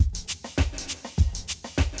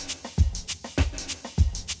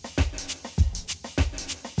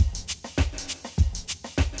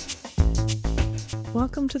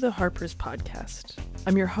Welcome to the Harper's Podcast.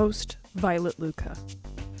 I'm your host, Violet Luca.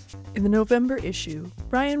 In the November issue,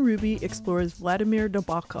 Brian Ruby explores Vladimir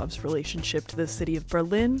Nabokov's relationship to the city of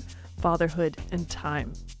Berlin, fatherhood, and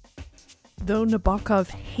time. Though Nabokov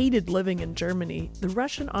hated living in Germany, the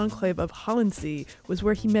Russian enclave of Halensee was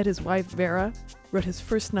where he met his wife Vera, wrote his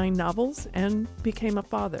first 9 novels, and became a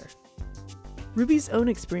father. Ruby's own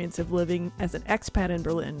experience of living as an expat in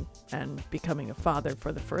Berlin and becoming a father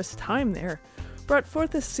for the first time there brought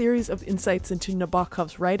forth a series of insights into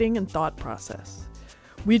Nabokov's writing and thought process.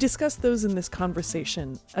 We discuss those in this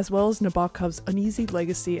conversation, as well as Nabokov's uneasy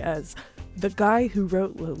legacy as the guy who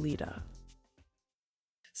wrote Lolita.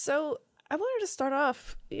 So I wanted to start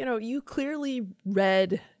off, you clearly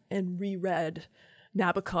read and reread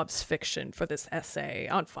Nabokov's fiction for this essay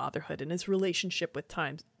on fatherhood and his relationship with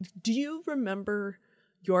time. Do you remember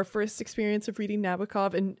your first experience of reading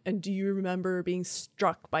Nabokov, and do you remember being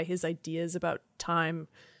struck by his ideas about time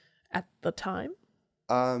at the time?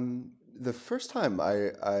 The first time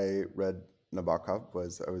I read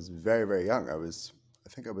Nabokov I was very, very young. I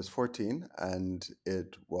think I was 14, and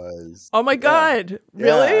it was... Oh my God,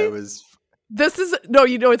 really? Yeah, it was...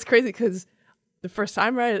 It's crazy because the first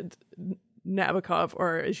time I read Nabokov,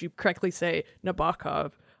 or as you correctly say,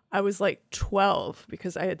 Nabokov, I was like 12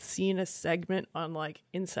 because I had seen a segment on like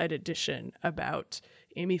Inside Edition about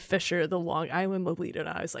Amy Fisher, the Long Island Lolita, and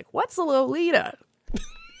I was like, "What's a Lolita?"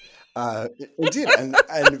 Indeed,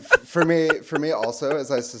 and for me also,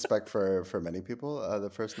 as I suspect for many people, the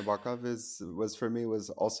first Nabokov was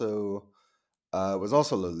also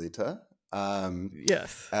Lolita.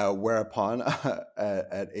 Yes. Whereupon,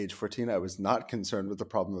 at age 14, I was not concerned with the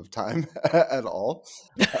problem of time at all.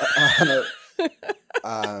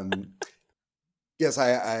 Yes,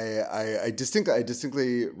 I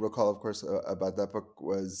distinctly recall, of course, about that book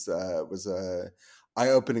was a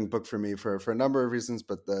eye-opening book for me for a number of reasons,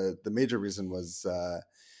 but the major reason was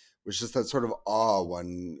just that sort of awe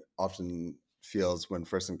one often feels when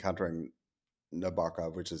first encountering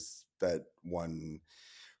Nabokov, which is that one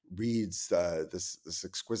reads this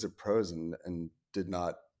exquisite prose and did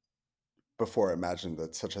not before imagine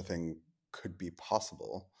that such a thing could be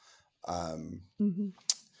possible.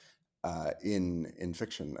 In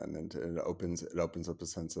fiction, and it opens up a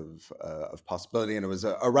sense of possibility. And it was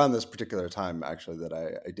around this particular time, actually, that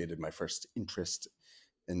I dated my first interest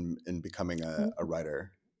in becoming a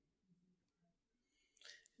writer.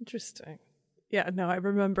 Interesting. Yeah, no, I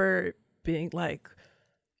remember being like,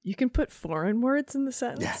 you can put foreign words in the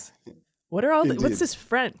sentence. Yeah. What are all? What's this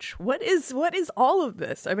French? What is all of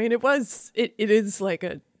this? I mean, it is like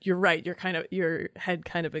a. You're right. Your head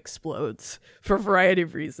kind of explodes for a variety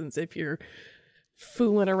of reasons if you're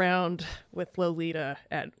fooling around with Lolita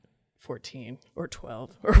at 14 or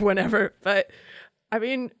 12 or whenever. But I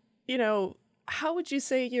mean, how would you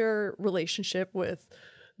say your relationship with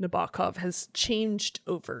Nabokov has changed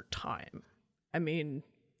over time? I mean,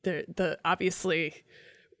 the obviously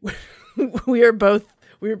we were both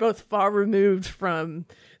far removed from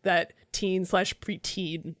that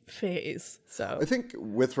teen/preteen phase. So I think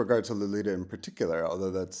with regard to Lolita in particular,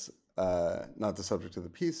 although that's not the subject of the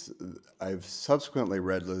piece, I've subsequently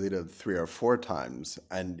read Lolita 3 or 4 times,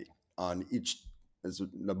 and on each, as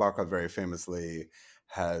Nabokov very famously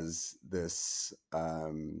has this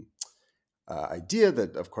idea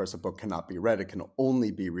that, of course, a book cannot be read; it can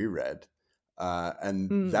only be reread,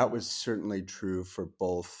 and that was certainly true for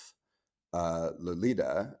both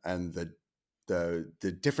Lolita, and the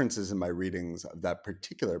differences in my readings of that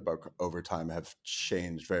particular book over time have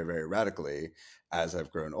changed very, very radically as I've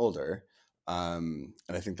grown older. And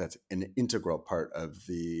I think that's an integral part of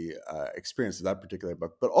the experience of that particular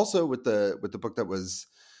book, but also with the book that was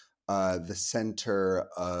the center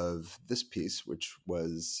of this piece, which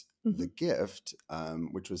was The Gift,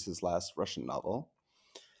 which was his last Russian novel.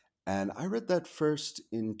 And I read that first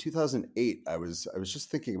in 2008. I was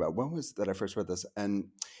just thinking about when was that I first read this, and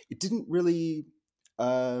it didn't really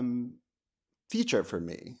feature for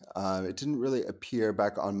me. It didn't really appear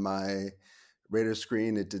back on my radar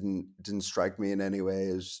screen. It didn't strike me in any way.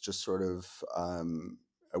 It was just sort of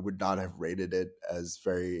I would not have rated it as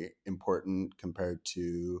very important compared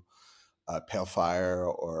to Pale Fire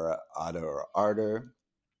or Ada or Ardor.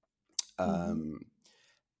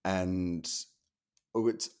 And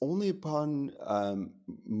it's only upon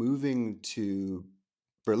moving to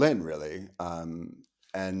Berlin, really,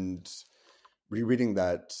 and rereading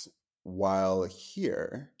that while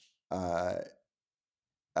here,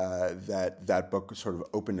 that book sort of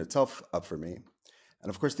opened itself up for me. And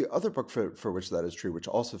of course, the other book for which that is true, which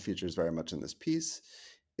also features very much in this piece,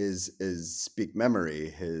 is Speak Memory,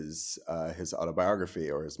 his autobiography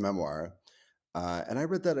or his memoir, And I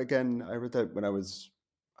read that again. I read that when I was,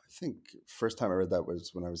 I think, first time I read that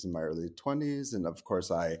was when I was in my early 20s, and of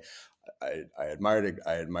course, I admired it.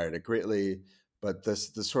 I admired it greatly. But the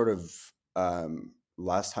sort of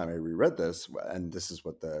last time I reread this, and this is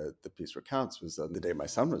what the piece recounts, was on the day my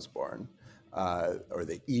son was born, or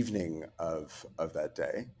the evening of that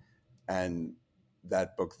day, and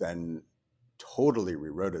that book then totally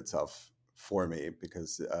rewrote itself for me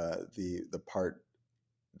because the part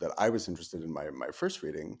that I was interested in my first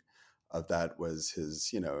reading of that was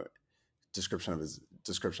his, description of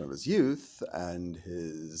his youth and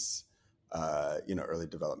his early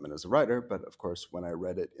development as a writer. But of course, when I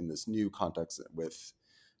read it in this new context with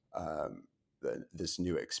um, this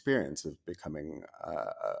new experience of becoming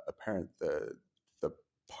a parent, the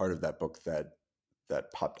part of that book that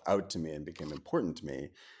popped out to me and became important to me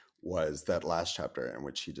was that last chapter in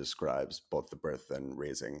which he describes both the birth and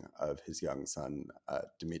raising of his young son,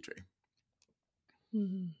 Dmitri.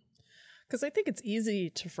 Because I think it's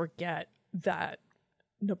easy to forget that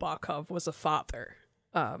Nabokov was a father.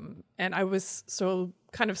 And I was so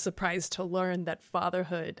kind of surprised to learn that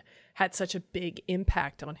fatherhood had such a big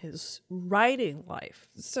impact on his writing life.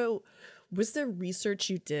 So was there research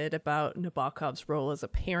you did about Nabokov's role as a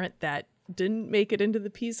parent that didn't make it into the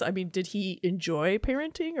piece? I mean, did he enjoy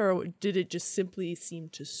parenting, or did it just simply seem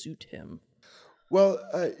to suit him? Well,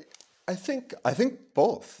 I think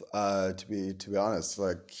both. To be honest,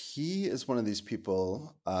 like he is one of these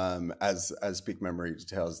people. As Speak Memory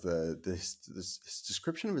details, his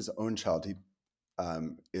description of his own child,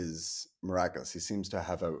 is miraculous. He seems to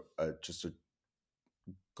have just a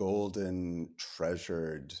golden,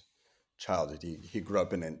 treasured childhood. He grew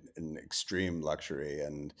up in an extreme luxury,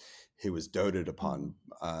 and he was doted upon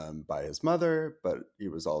by his mother, but he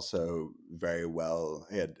was also very well.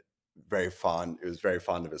 He had very fond. He was very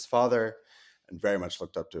fond of his father, and very much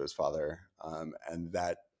looked up to his father. And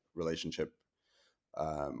that relationship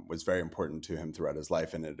was very important to him throughout his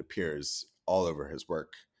life, and it appears all over his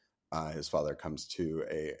work. His father comes to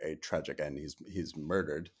a tragic end. He's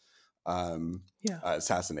murdered,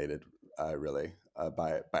 assassinated, really,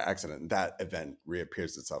 by accident. And that event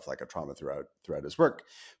reappears itself like a trauma throughout his work.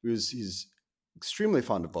 He's extremely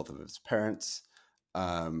fond of both of his parents,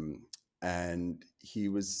 and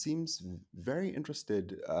he seems very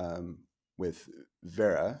interested with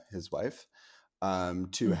Vera, his wife,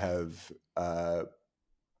 to have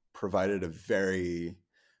provided a very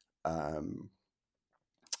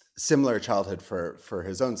similar childhood for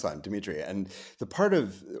his own son, Dmitri. And the part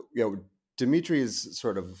of Dimitri's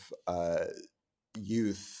sort of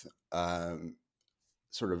youth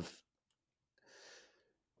sort of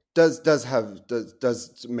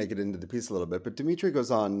does make it into the piece a little bit, but Dmitri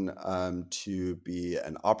goes on to be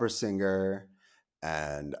an opera singer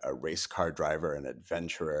and a race car driver and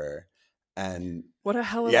adventurer, and What a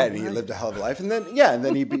hell of a and he life. lived a hell of a life. And then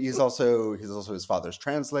he's also his father's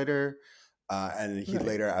translator, and he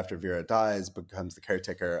later, after Vera dies, becomes the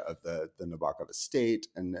caretaker of the Nabokov estate.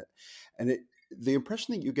 The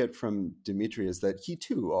impression that you get from Dmitri is that he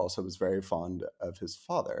too also was very fond of his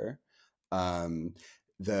father.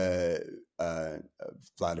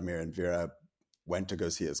 Vladimir and Vera went to go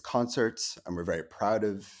see his concerts, and were very proud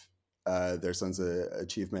of their son's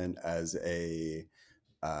achievement as an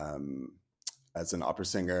opera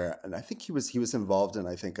singer. And I think he was involved in,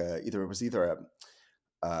 I think, either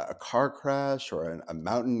a car crash or a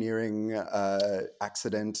mountaineering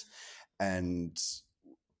accident, and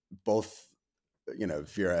both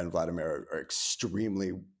Vera and Vladimir are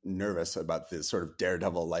extremely nervous about this sort of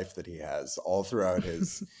daredevil life that he has all throughout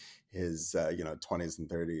his 20s and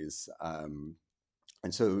 30s,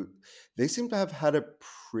 and so they seem to have had a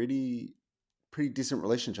pretty decent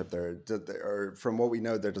relationship there. Or from what we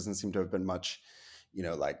know, there doesn't seem to have been much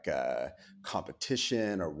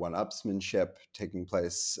competition or one-upsmanship taking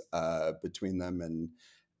place between them,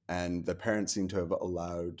 and the parents seem to have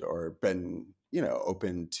allowed or been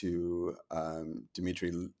open to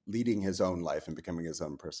Dmitri leading his own life and becoming his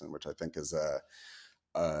own person, which I think is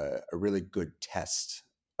a really good test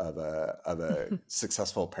of a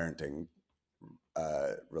successful parenting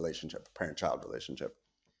relationship, parent-child relationship.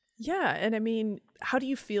 Yeah, and I mean, how do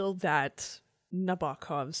you feel that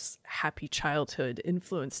Nabokov's happy childhood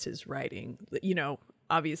influenced his writing?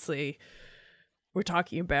 Obviously, we're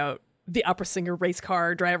talking about the opera singer, race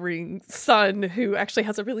car driving son who actually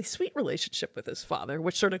has a really sweet relationship with his father,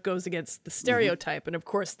 which sort of goes against the stereotype. And of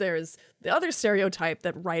course, there's the other stereotype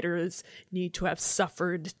that writers need to have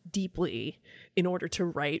suffered deeply in order to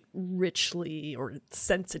write richly or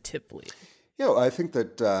sensitively. I think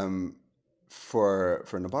that for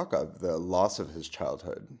Nabokov, the loss of his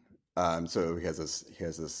childhood. So he has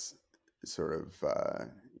this sort of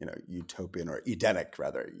utopian or Edenic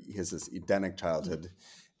rather. He has this Edenic childhood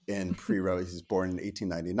in he's born in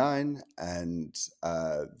 1899, and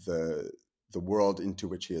the world into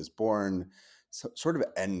which he is born sort of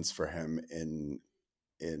ends for him in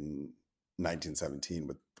 1917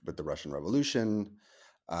 with the Russian Revolution,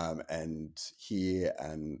 and he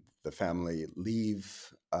and the family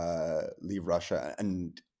leave Russia,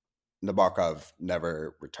 and Nabokov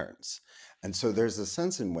never returns. And so there's a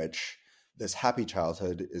sense in which this happy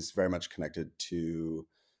childhood is very much connected to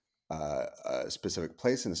a specific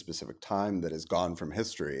place in a specific time that is gone from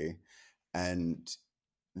history. And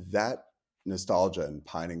that nostalgia and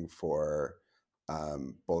pining for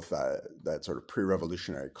both that sort of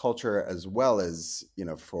pre-revolutionary culture, as well as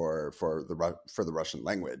for the Russian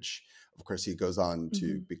language. Of course, he goes on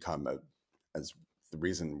to become as the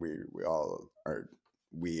reason we all are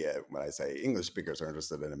when I say English speakers are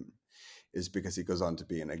interested in him is because he goes on to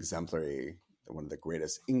be an exemplary, one of the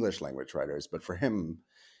greatest English language writers. But for him,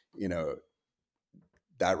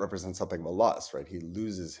 that represents something of a loss, right? He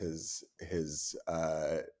loses his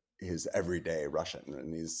everyday Russian,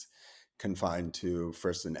 and he's confined to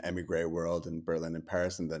first an emigre world in Berlin and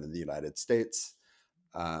Paris, and then in the United States.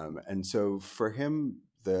 And so for him,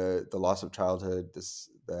 the loss of childhood,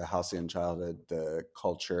 the halcyon childhood, the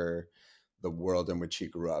culture, the world in which he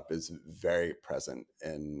grew up is very present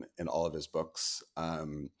in all of his books.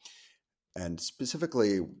 And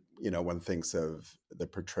specifically, one thinks of the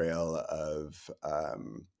portrayal of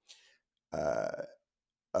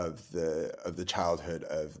the childhood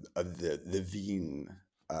of the Wien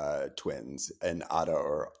twins, and Ada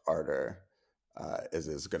or Arter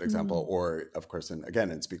is a good example. Or, of course,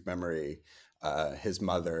 in Speak Memory, his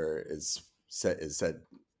mother is said.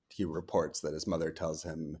 He reports that his mother tells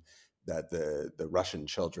him that the Russian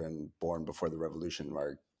children born before the revolution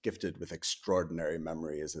are gifted with extraordinary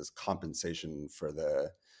memories as compensation for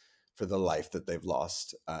the life that they've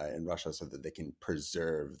lost in Russia, so that they can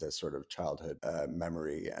preserve this sort of childhood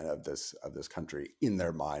memory and of this country in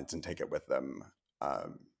their minds and take it with them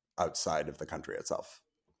outside of the country itself.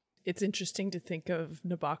 It's interesting to think of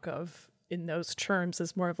Nabokov in those terms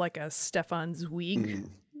as more of like a Stefan Zweig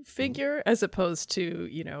figure, as opposed to,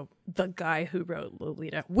 the guy who wrote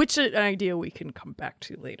Lolita, which is an idea we can come back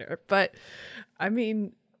to later. But I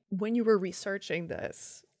mean, when you were researching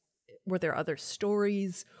this, were there other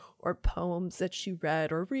stories or poems that you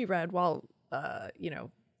read or reread while,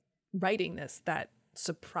 writing this that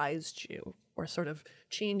surprised you or sort of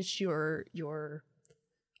changed your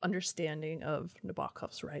understanding of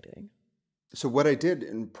Nabokov's writing? So what I did,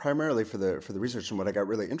 and primarily for the research, and what I got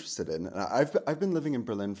really interested in, and I've been living in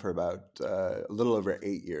Berlin for about a little over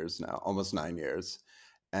 8 years now, almost 9 years,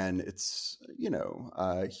 and it's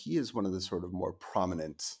he is one of the sort of more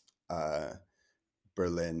prominent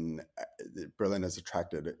Berlin has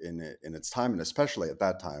attracted in its time, and especially at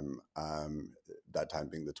that time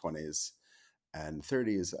being the 20s and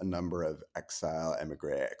 30s, a number of exile,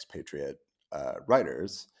 emigre, expatriate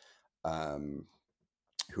writers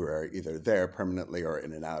who are either there permanently or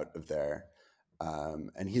in and out of there.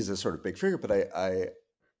 And he's a sort of big figure, but I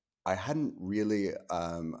hadn't really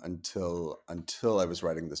until I was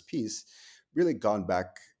writing this piece really gone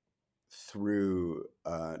back through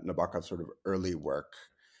Nabokov's sort of early work,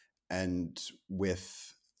 and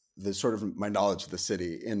with the sort of my knowledge of the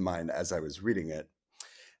city in mind as I was reading it.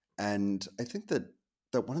 And I think that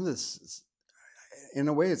one of this, in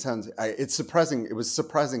a way, it's surprising. It was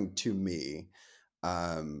surprising to me,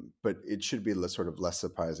 but it should be sort of less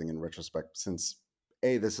surprising in retrospect, since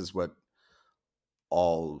this is what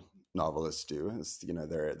all novelists do. Is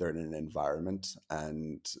they're in an environment,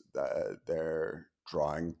 and they're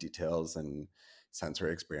drawing details and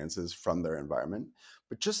sensory experiences from their environment.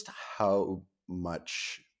 But just how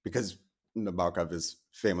much, because Nabokov is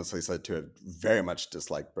famously said to have very much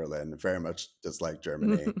disliked Berlin, very much disliked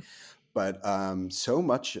Germany, but so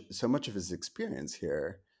much of his experience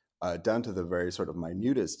here, down to the very sort of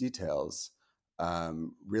minutest details,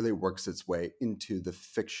 really works its way into the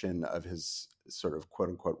fiction of his sort of quote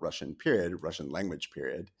unquote Russian language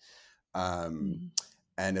period.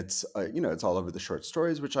 And it's, it's all over the short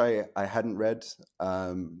stories, which I hadn't read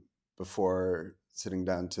before sitting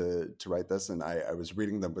down to write this. And I was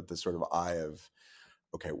reading them with this sort of eye of,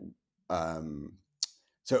 okay.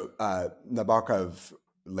 So Nabokov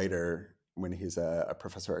later, when he's a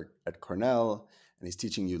professor at Cornell and he's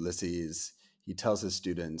teaching Ulysses, he tells his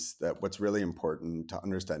students that what's really important to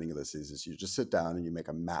understanding Ulysses is you just sit down and you make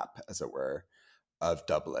a map, as it were, of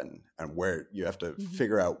Dublin, and where you have to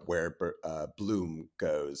figure out where Bloom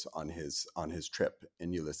goes on his trip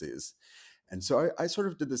in Ulysses. And so I sort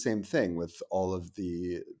of did the same thing with all of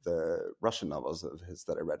the Russian novels of his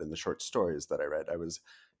that I read and the short stories that I read. I was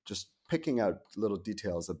just picking out little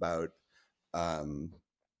details um,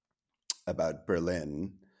 about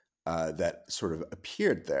Berlin that sort of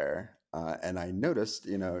appeared there, and I noticed,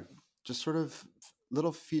 just sort of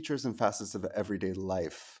little features and facets of everyday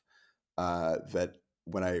life that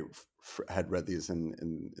when I had read these in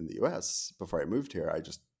the U.S. before I moved here,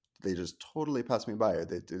 they just totally passed me by.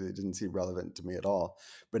 They didn't seem relevant to me at all.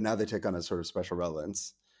 But now they take on a sort of special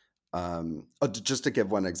relevance. Just to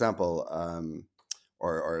give one example,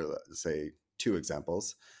 or say two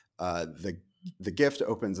examples, the gift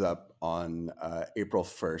opens up on April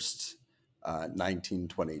 1st,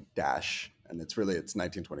 1920 dash, and it's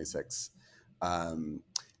 1926,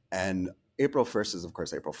 and April 1st is, of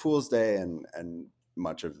course, April Fool's Day, and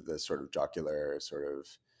much of the sort of jocular, sort of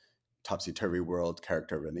topsy-turvy world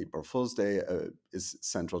character of an April Fool's Day is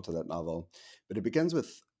central to that novel. But it begins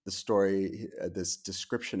with the story, this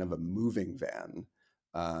description of a moving van.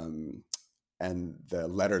 And the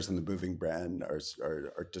letters in the moving van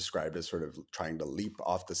are described as sort of trying to leap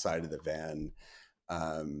off the side of the van,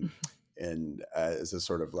 and as a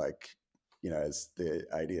sort of like, as the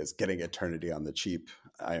idea is getting eternity on the cheap.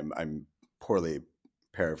 I'm poorly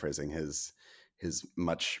paraphrasing his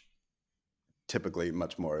typically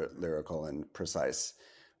much more lyrical and precise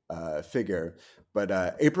figure. But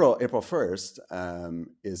April 1st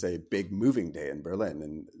is a big moving day in Berlin,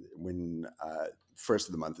 and when first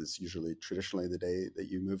of the month is usually traditionally the day that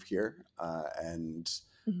you move here, and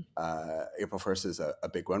April 1st is a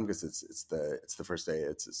big one because it's the first day.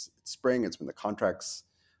 It's spring. It's when the contracts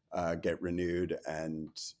get renewed, and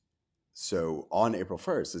so on April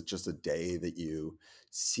 1st, it's just a day that you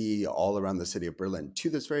see all around the city of Berlin to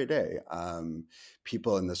this very day.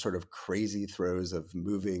 People in the sort of crazy throes of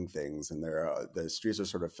moving things, and the streets are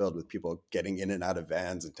sort of filled with people getting in and out of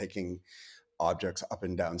vans and taking objects up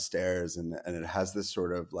and down stairs, and it has this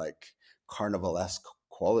sort of like carnivalesque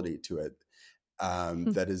quality to it,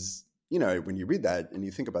 that is, when you read that and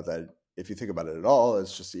you think about that, if you think about it at all,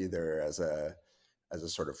 it's just either as a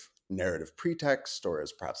sort of narrative pretext or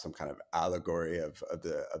as perhaps some kind of allegory of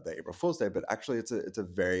the April Fool's Day, but actually it's a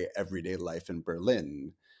very everyday life in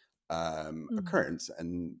Berlin occurrence,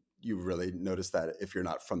 and you really notice that if you're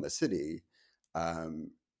not from the city,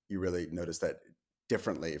 you really notice that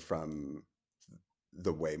differently from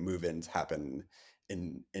the way move-ins happen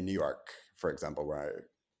in New York, for example, where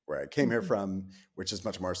I came here from, which is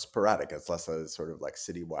much more sporadic. It's less a sort of like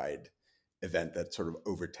citywide event that sort of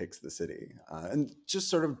overtakes the city, and just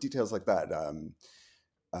sort of details like that.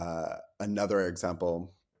 Another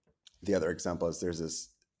example, the other example is there's this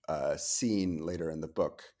scene later in the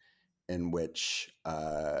book in which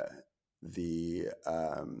the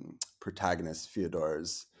protagonist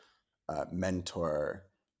Fyodor's mentor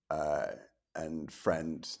and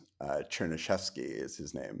friend Chernyshevsky is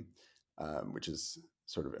his name, which is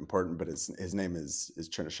sort of important. But his name is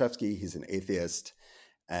Chernyshevsky. He's an atheist,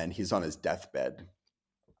 and he's on his deathbed,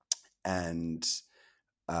 and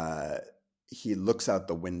he looks out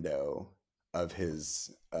the window of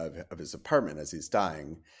his apartment as he's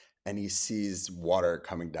dying, and he sees water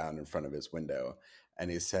coming down in front of his window,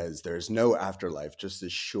 and he says, "There's no afterlife, just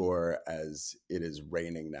as sure as it is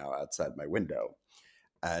raining now outside my window."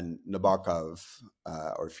 And Nabokov,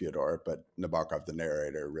 or Fyodor, but Nabokov, the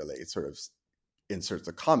narrator, really sort of inserts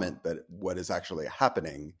a comment that what is actually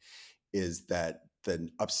happening is that the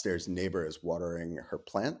upstairs neighbor is watering her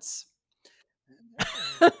plants.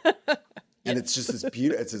 And it's just this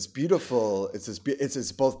beautiful, it's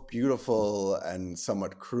this both beautiful and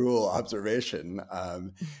somewhat cruel observation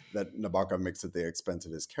that Nabokov makes at the expense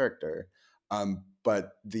of his character.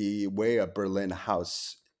 But the way a Berlin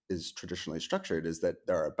house is traditionally structured is that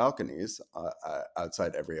there are balconies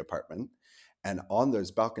outside every apartment. And on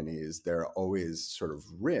those balconies, there are always sort of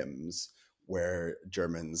rims where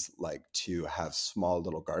Germans like to have small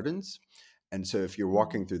little gardens. And so if you're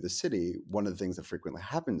walking through the city, one of the things that frequently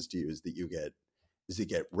happens to you is that you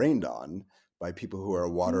get rained on by people who are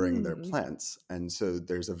watering their plants. And so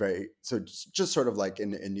there's just sort of like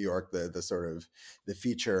in New York, the sort of the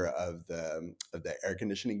feature of the air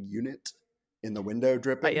conditioning unit in the window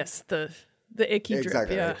dripping. Yes, the icky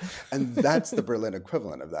exactly, drip, yeah. right? And that's the Berlin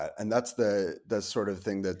equivalent of that. And that's the sort of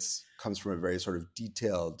thing comes from a very sort of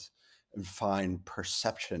detailed and fine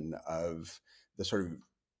perception of the sort of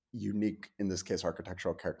unique, in this case,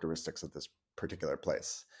 architectural characteristics of this particular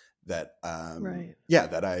place that Right.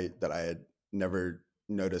 that I had never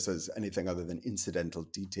noticed as anything other than incidental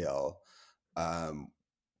detail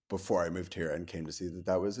before I moved here and came to see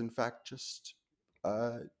that was in fact just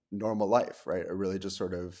normal life, right? A really just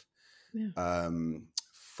sort of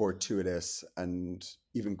fortuitous and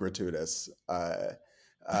even gratuitous,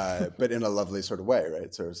 but in a lovely sort of way,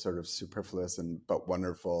 right? So sort of superfluous but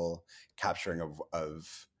wonderful capturing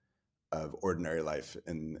of ordinary life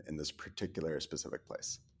in this particular specific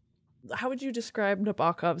place. How would you describe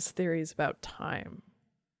Nabokov's theories about time?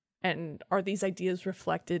 And are these ideas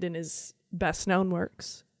reflected in his best-known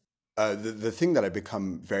works? The thing that I've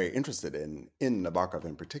become very interested in Nabokov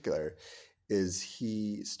in particular is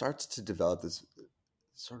he starts to develop this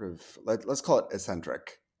sort of, let's call it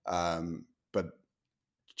eccentric, but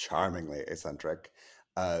charmingly eccentric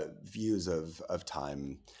views of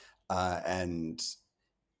time. And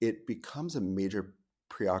it becomes a major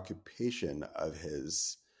preoccupation of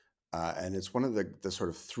his. And it's one of the sort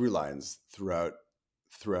of through lines throughout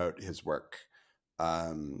his work.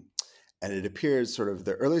 And it appears sort of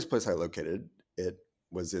the earliest place I located it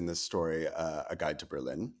was in this story, A Guide to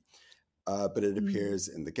Berlin. But it appears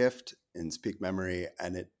in The Gift, in Speak Memory,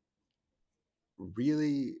 and it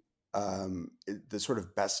really, the sort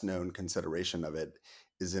of best known consideration of it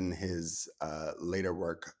is in his later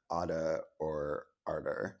work, Ada or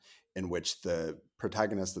Ardor, in which the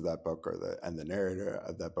protagonist of that book and the narrator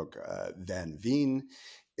of that book, Van Veen,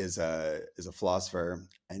 is a philosopher,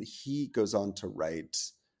 and he goes on to write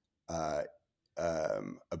a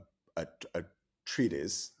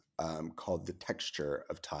treatise called The Texture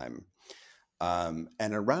of Time. And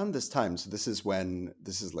around this time, so this is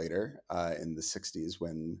later in the 60s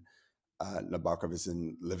when Nabokov is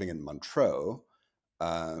living in Montreux,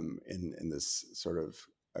 in this sort of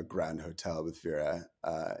a grand hotel with Vera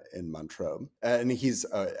in Montreux. And he's,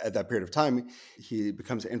 at that period of time, he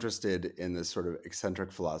becomes interested in this sort of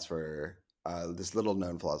eccentric philosopher, this little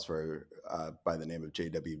known philosopher by the name of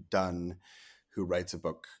J.W. Dunn, who writes a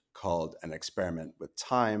book called An Experiment with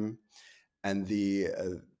Time. And the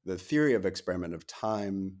theory of experiment of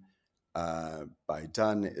time by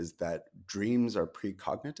Dunn is that dreams are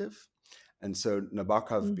precognitive. And so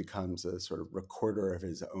Nabokov becomes a sort of recorder of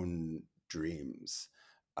his own dreams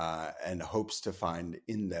and hopes to find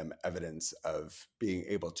in them evidence of being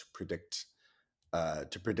able to predict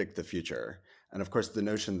the future. And of course, the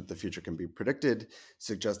notion that the future can be predicted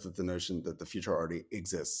suggests that the notion that the future already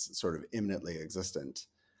exists, sort of imminently existent.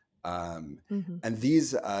 And these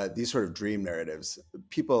sort of dream narratives,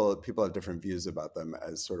 people have different views about them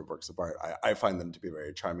as sort of works of art. I find them to be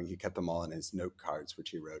very charming. He kept them all in his note cards, which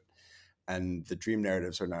he wrote. And the dream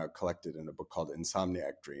narratives are now collected in a book called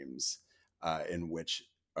Insomniac Dreams, in which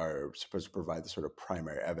are supposed to provide the sort of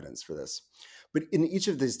primary evidence for this. But in each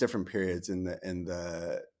of these different periods,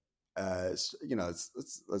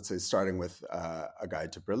 let's say starting with A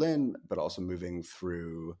Guide to Berlin, but also moving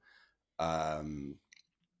through The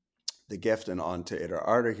Gift and on to Ada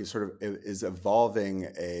Ardor, he sort of is evolving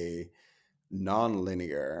a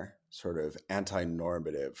non-linear, sort of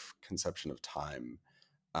anti-normative conception of time.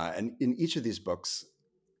 And in each of these books,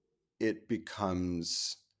 it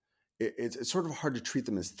becomes, it's sort of hard to treat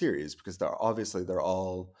them as theories because they're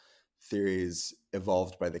all theories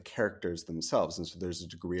evolved by the characters themselves. And so there's a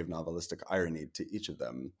degree of novelistic irony to each of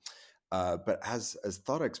them. But as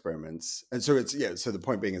thought experiments, and so so the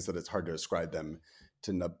point being is that it's hard to ascribe them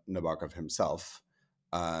to Nabokov himself.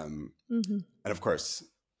 And of course,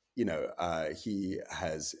 he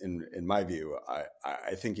has, in my view,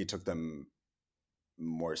 I think he took them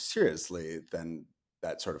more seriously than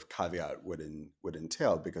that sort of caveat would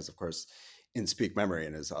entail, because of course in Speak Memory,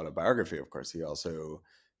 in his autobiography, of course, he also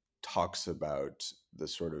talks about the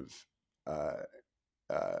sort of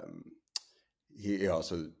he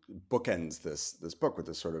also bookends this book with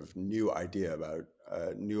this sort of new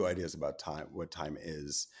ideas about time, what time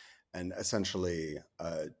is, and essentially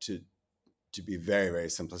to be very, very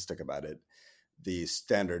simplistic about it, the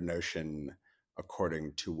standard notion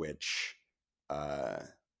according to which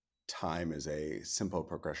time is a simple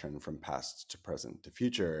progression from past to present to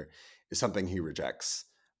future is something he rejects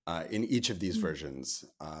in each of these versions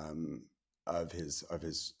of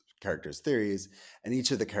his characters' theories, and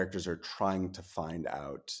each of the characters are trying to find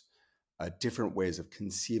out different ways of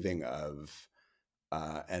conceiving of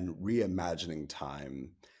and reimagining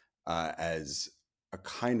time as a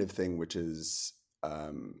kind of thing which is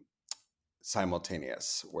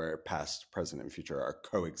simultaneous, where past, present, and future are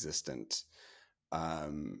coexistent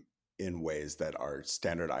in ways that our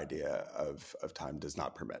standard idea of time does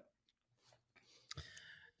not permit.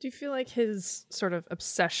 Do you feel like his sort of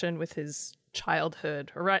obsession with his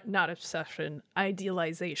childhood, or not obsession,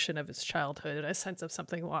 idealization of his childhood, a sense of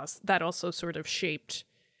something lost, that also sort of shaped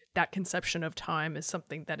that conception of time as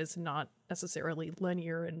something that is not necessarily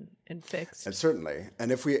linear and fixed? And certainly,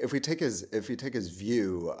 and if we take his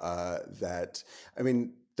view that, I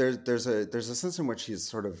mean, there's a sense in which he's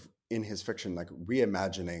sort of in his fiction like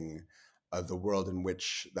reimagining the world in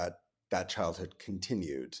which that childhood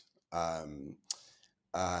continued. Um,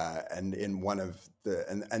 and in one of the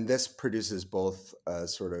and this produces both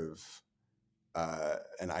sort of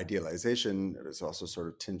an idealization. It is also sort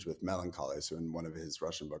of tinged with melancholy. So in one of his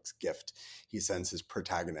Russian books, Gift, he sends his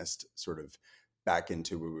protagonist sort of back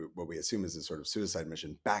into what we assume is a sort of suicide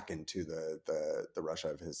mission, back into the Russia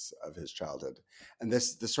of his childhood. And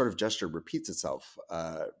this sort of gesture repeats itself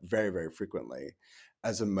very, very frequently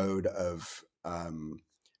as a mode of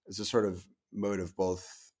as a sort of mode of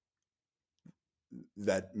both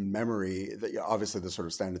that memory. That obviously the sort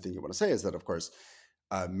of standard thing you want to say is that, of course,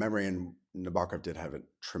 memory, and Nabokov did have a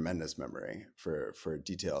tremendous memory for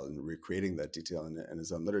detail and recreating that detail in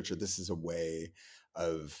his own literature. This is a way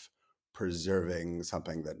of preserving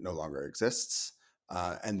something that no longer exists.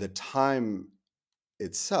 And the time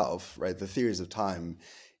itself, right, the theories of time,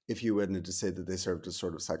 if you wanted to say that they served a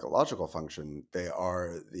sort of psychological function, they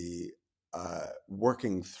are the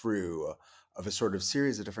working through of a sort of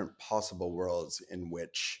series of different possible worlds in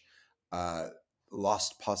which uh,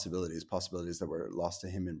 lost possibilities that were lost to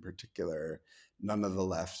him in particular,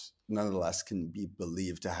 nonetheless can be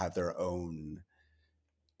believed to have their own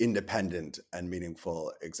independent and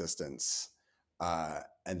meaningful existence,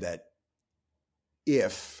 and that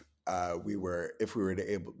if we were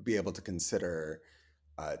to be able to consider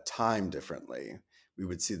time differently, we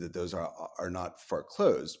would see that those are not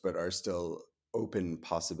foreclosed, but are still open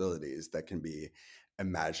possibilities that can be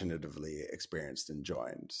imaginatively experienced and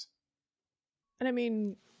joined. And I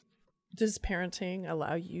mean, does parenting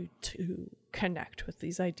allow you to connect with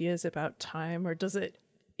these ideas about time, or does it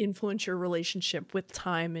influence your relationship with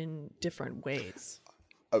time in different ways?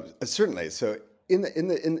 Oh, certainly. So in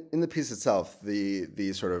the piece itself,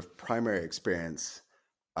 the sort of primary experience,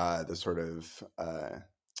 the sort of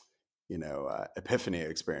epiphany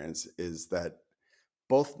experience is that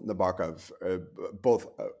both Nabokov, both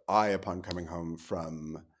I, upon coming home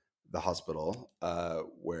from the hospital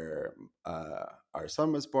where our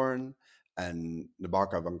son was born, and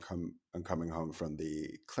Nabokov on coming home from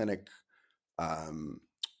the clinic um,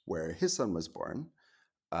 where his son was born,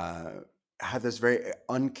 uh, had this very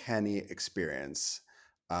uncanny experience,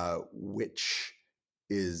 which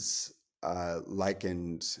is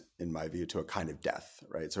likened, in my view, to a kind of death,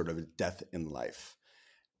 right? Sort of a death in life.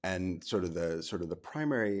 And sort of the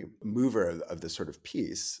primary mover of this sort of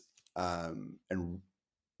piece, and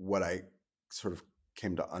what I sort of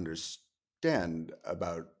came to understand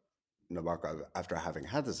about Nabokov after having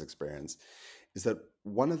had this experience, is that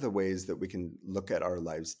one of the ways that we can look at our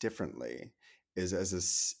lives differently is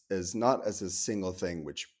as not as a single thing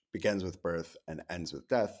which begins with birth and ends with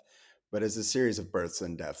death, but as a series of births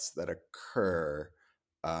and deaths that occur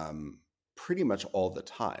um, pretty much all the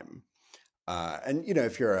time. And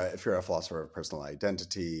if you're a philosopher of personal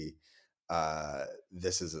identity,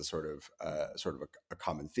 this is a sort of a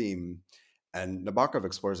common theme. And Nabokov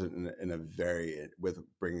explores it in a very, with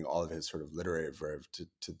bringing all of his sort of literary verve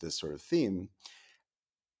to this sort of theme.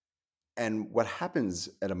 And what happens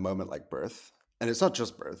at a moment like birth, and it's not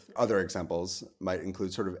just birth, other examples might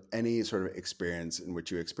include sort of any sort of experience in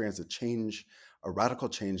which you experience a change, a radical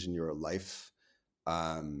change in your life,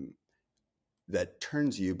 that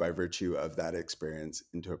turns you by virtue of that experience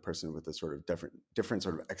into a person with a sort of different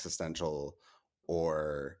sort of existential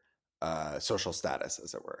or social status,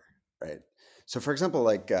 as it were, right? So, for example,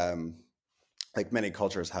 like many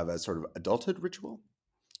cultures have a sort of adulthood ritual.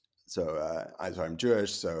 So I'm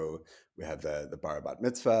Jewish, so we have the bar bat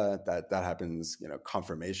mitzvah that happens.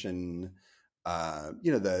 Confirmation.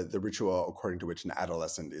 The ritual according to which an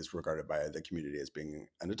adolescent is regarded by the community as being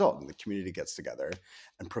an adult, and the community gets together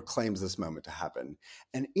and proclaims this moment to happen.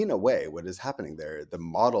 And in a way, what is happening there, the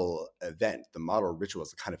model event, the model ritual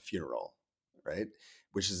is a kind of funeral, right?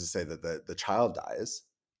 Which is to say that the child dies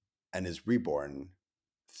and is reborn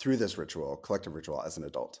through this ritual, collective ritual, as an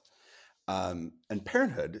adult. And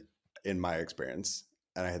parenthood, in my experience,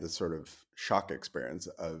 and I had this sort of shock experience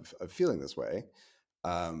of feeling this way,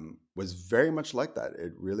 was very much like that.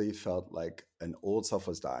 It really felt like an old self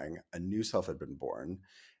was dying, a new self had been born,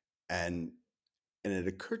 and it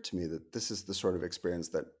occurred to me that this is the sort of experience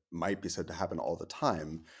that might be said to happen all the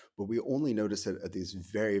time, but we only notice it at these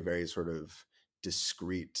very, very sort of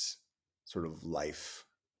discrete sort of life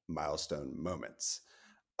milestone moments.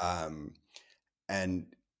 And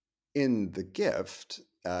in The Gift,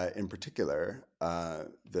 in particular,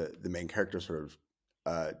 the main character sort of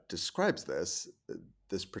describes this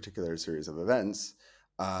particular series of events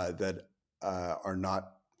that are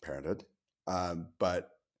not parenthood, but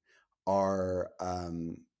are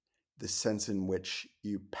the sense in which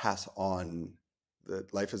you pass on,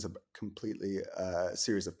 that life is a completely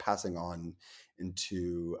series of passing on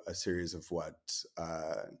into a series of what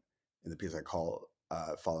in the piece I call,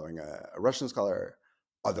 following a Russian scholar,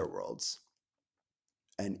 other worlds.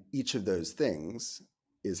 And each of those things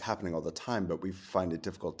is happening all the time, but we find it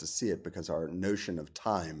difficult to see it because our notion of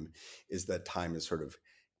time is that time is sort of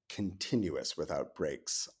continuous without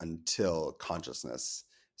breaks until consciousness,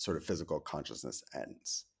 sort of physical consciousness,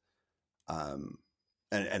 ends. And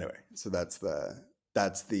anyway, so that's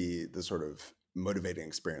the sort of motivating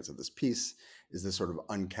experience of this piece, is this sort of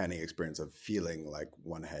uncanny experience of feeling like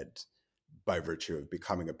one had, by virtue of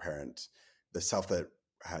becoming a parent, the self that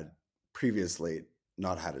had previously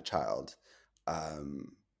not had a child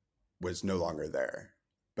was no longer there,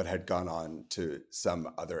 but had gone on to some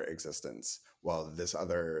other existence, while this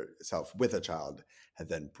other self with a child had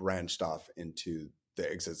then branched off into the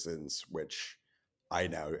existence which I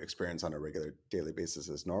now experience on a regular daily basis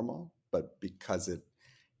as normal. But because it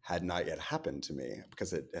had not yet happened to me,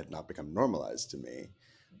 because it had not become normalized to me,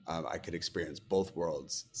 I could experience both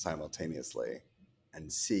worlds simultaneously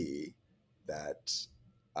and see that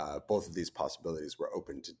both of these possibilities were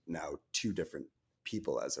open to now two different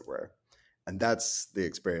people, as it were. And that's the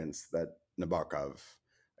experience that Nabokov,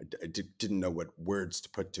 I didn't know what words to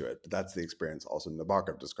put to it, but that's the experience also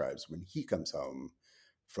Nabokov describes when he comes home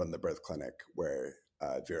from the birth clinic where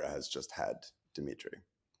Vera has just had Dmitri.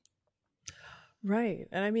 Right.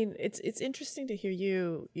 And I mean, it's interesting to hear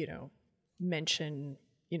you, mention,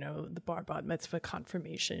 the bar bat mitzvah,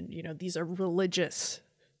 confirmation, these are religious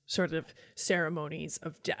sort of ceremonies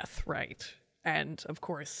of death, right? And of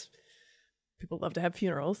course, people love to have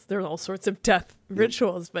funerals. There are all sorts of death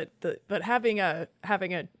rituals, but having a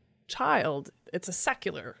child, it's a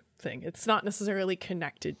secular thing. It's not necessarily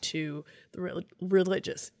connected to the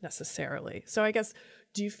religious necessarily. So I guess,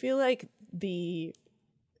 do you feel like the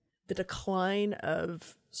decline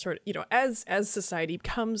of sort of, as society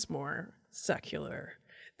becomes more secular,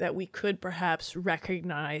 that we could perhaps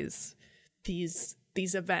recognize these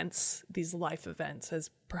events, these life events, as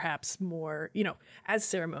perhaps more, as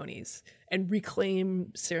ceremonies, and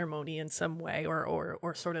reclaim ceremony in some way,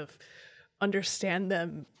 or sort of understand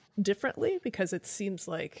them differently? Because it seems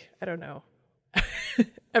like, I don't know,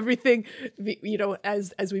 everything,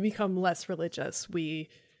 as we become less religious, we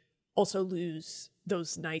also lose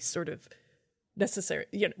those nice sort of necessary,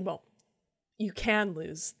 you can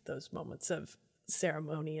lose those moments of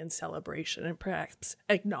ceremony and celebration and perhaps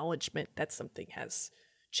acknowledgement that something has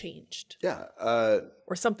changed. Yeah.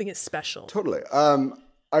 Or something is special. Totally.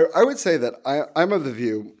 I would say that I'm of the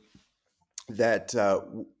view that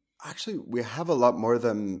actually we have a lot more of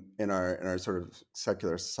them in our sort of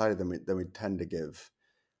secular society than we tend to give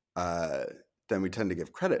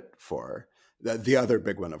credit for. The other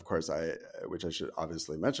big one, of course, which I should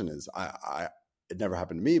obviously mention, is it never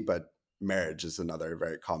happened to me, but marriage is another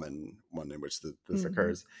very common one in which this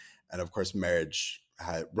occurs. And of course, marriage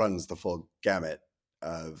runs the full gamut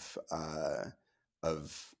of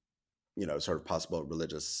sort of possible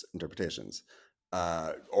religious interpretations,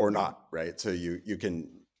 or not, right? So you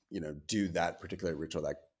can do that particular ritual,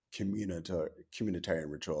 that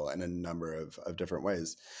communitarian ritual, in a number of different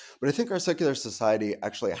ways. But I think our secular society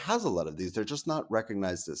actually has a lot of these. They're just not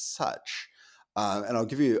recognized as such. And I'll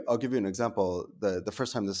give you an example. The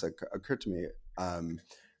first time this occurred to me,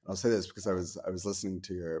 I'll say this because I was listening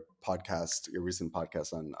to your recent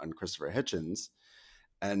podcast on Christopher Hitchens,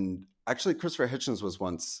 and actually Christopher Hitchens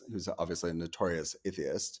who's obviously a notorious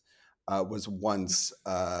atheist, was once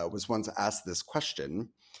asked this question.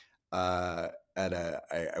 I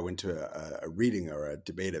went to a reading or a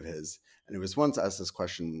debate of his, and he was once asked this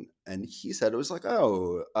question, and he said it was like,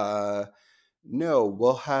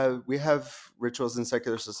 no, we have rituals in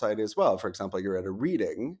secular society as well. For example, you're at a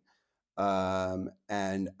reading,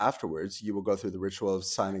 and afterwards you will go through the ritual of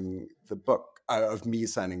signing the book, of me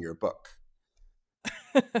signing your book.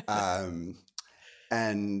 And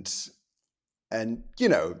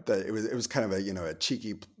it was kind of a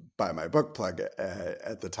cheeky buy my book plug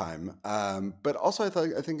at the time, but also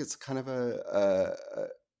I think it's kind of a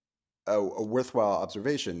worthwhile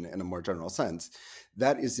observation in a more general sense.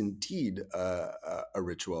 That is indeed a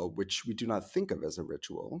ritual which we do not think of as a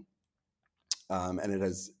ritual, and it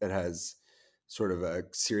has sort of a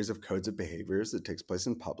series of codes of behaviors that takes place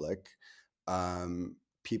in public.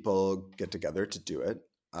 People get together to do it.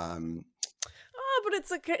 but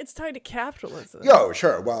it's tied to capitalism. Yo,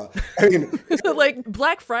 sure. Well, I mean, like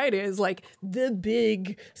Black Friday is like the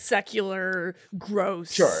big secular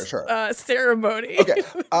gross sure. ceremony. Okay.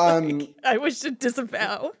 I wish to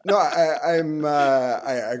disavow. No, I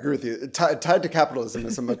agree with you. Tied to capitalism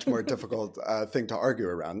is a much more difficult thing to argue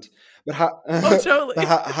around. But totally. But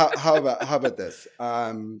how about this?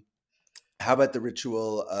 How about the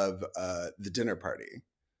ritual of the dinner party,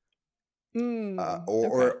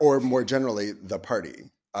 or more generally, the party,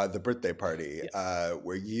 the birthday party, yes.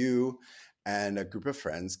 Where you and a group of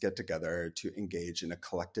friends get together to engage in a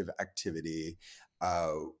collective activity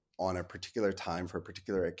on a particular time for a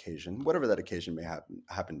particular occasion, whatever that occasion may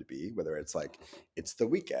happen to be, whether it's like it's the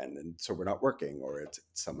weekend and so we're not working, or it's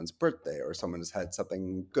someone's birthday, or someone has had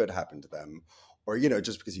something good happen to them, or,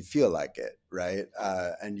 just because you feel like it, right?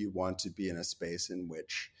 And you want to be in a space in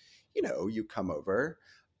which, you come over.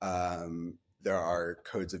 There are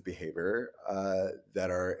codes of behavior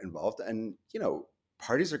that are involved. And,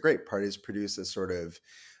 parties are great. Parties produce a sort of,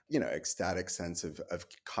 ecstatic sense of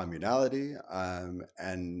communality,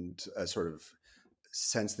 and a sort of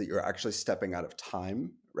sense that you're actually stepping out of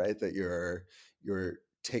time, right? That you're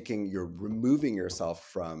removing yourself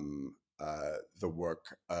from the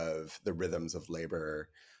work of the rhythms of labor,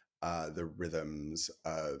 the rhythms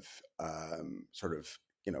of sort of,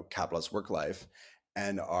 capitalist work life,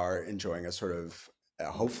 and are enjoying a sort of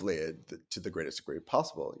hopefully to the greatest degree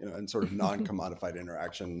possible, and sort of non-commodified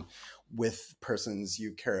interaction with persons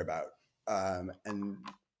you care about, and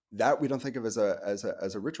that we don't think of as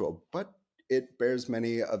a ritual, but it bears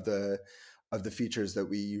many of the features that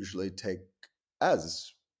we usually take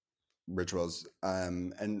as rituals,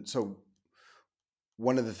 and so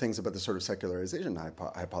one of the things about the sort of secularization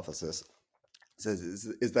hypothesis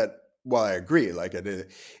is that, while I agree, like it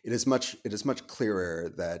is much clearer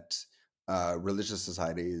that religious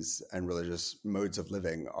societies and religious modes of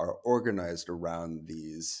living are organized around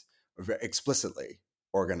these, very explicitly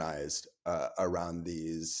organized around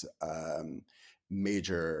these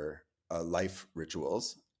major life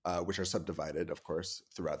rituals, which are subdivided, of course,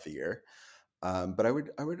 throughout the year. But I would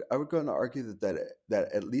go on to argue that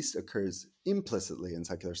at least occurs implicitly in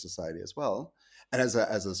secular society as well. And as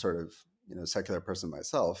a sort of secular person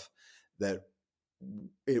myself, that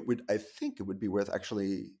I think it would be worth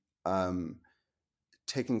actually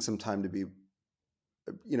taking some time to be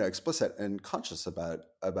explicit and conscious about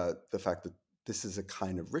the fact that this is a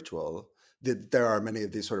kind of ritual. That there are many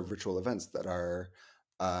of these sort of ritual events that are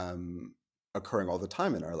occurring all the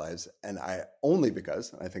time in our lives, and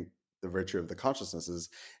because I think the virtue of the consciousness is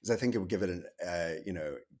I think it would give it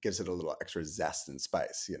gives it a little extra zest and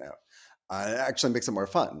spice. It actually makes it more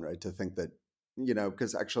fun, right? To think that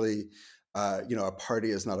because actually a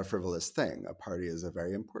party is not a frivolous thing. A party is a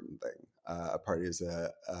very important thing. A party is a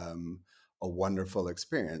wonderful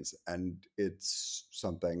experience, and it's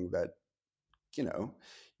something that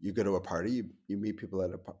you go to a party, you meet people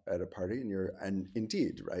at a party, and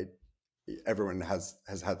indeed, right? Everyone has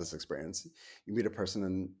had this experience. You meet a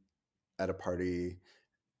person at a party,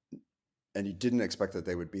 and you didn't expect that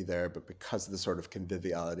they would be there, but because of the sort of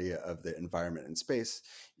conviviality of the environment and space,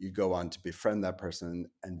 you go on to befriend that person,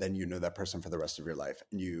 and then you know that person for the rest of your life,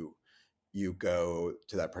 and you go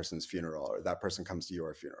to that person's funeral, or that person comes to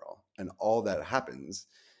your funeral, and all that happens,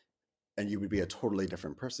 and you would be a totally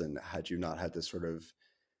different person had you not had this sort of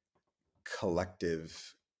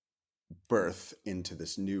collective birth into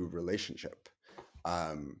this new relationship.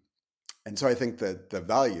 And so I think that the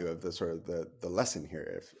value of the sort of the lesson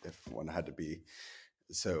here, if one had to be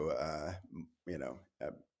so,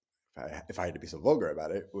 if I had to be so vulgar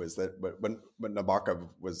about it, was that what Nabokov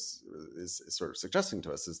is sort of suggesting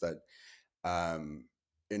to us is that,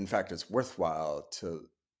 in fact, it's worthwhile to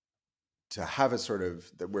have a sort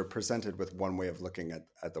of, that we're presented with one way of looking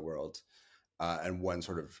at the world, and one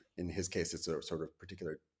sort of, in his case, it's a sort of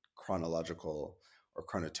particular chronological or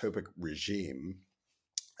chronotopic regime.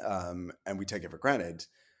 And we take it for granted.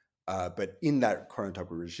 But in that chronotopic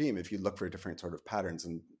regime, if you look for different sort of patterns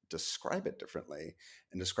and describe it differently,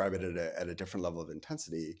 and describe it at a different level of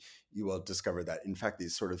intensity, you will discover that, in fact,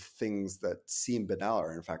 these sort of things that seem banal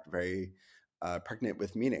are, in fact, very pregnant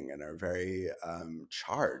with meaning, and are very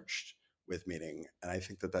charged with meaning. And I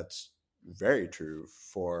think that that's very true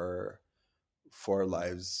for our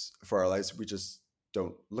lives. We just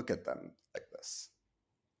don't look at them like this.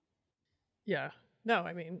 Yeah. No,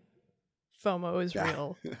 I mean, FOMO is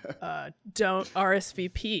real. Don't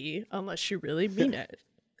RSVP unless you really mean it,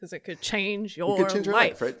 because it could change your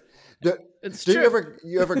life, right? It's true. Do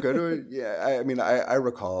you ever go to? Yeah, I mean, I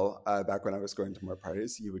recall back when I was going to more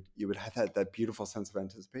parties, you would have that beautiful sense of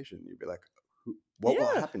anticipation. You'd be like, what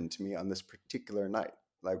will Yeah. happen to me on this particular night?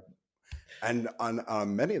 Like, and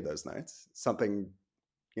on many of those nights, something,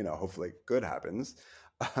 hopefully good happens,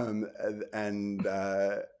 um, and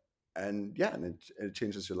yeah, and it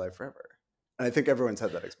changes your life forever. And I think everyone's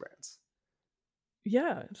had that experience.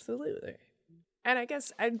 Yeah, absolutely. And I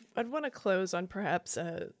guess I'd want to close on perhaps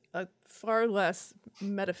a far less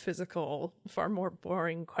metaphysical, far more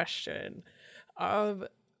boring question of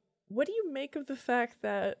what do you make of the fact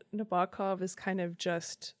that Nabokov is kind of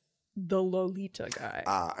just the Lolita guy?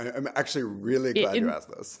 I'm actually really glad you asked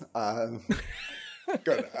this.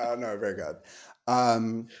 Good. No, very good.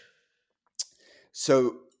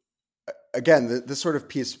 So again, this sort of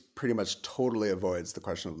piece pretty much totally avoids the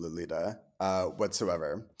question of Lolita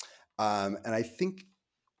whatsoever. And I think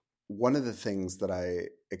one of the things that I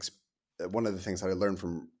learned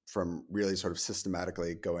from really sort of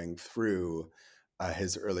systematically going through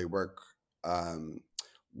his early work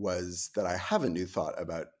was that I have a new thought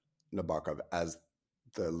about Nabokov as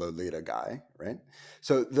the Lolita guy, right?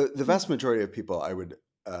 So the vast majority of people I would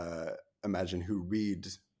imagine who read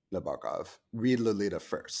Nabokov read Lolita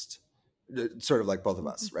first, sort of like both of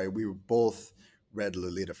us, right? We both read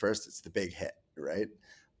Lolita first. It's the big hit, right?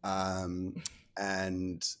 And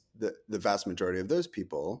the vast majority of those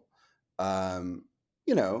people, um,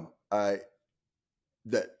 you know,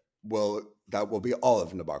 that will be all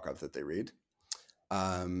of Nabokov that they read,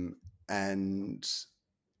 and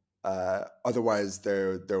otherwise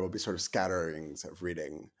there will be sort of scatterings of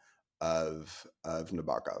reading of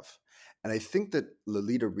Nabokov, and I think that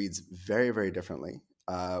Lolita reads very, very differently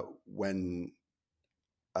when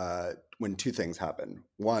two things happen.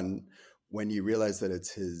 One, when you realize that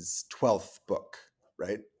it's his 12th book,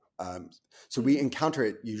 right? So we encounter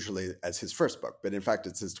it usually as his first book, but in fact,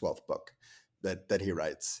 it's his 12th book that he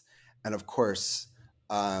writes. And of course,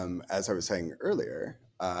 as I was saying earlier,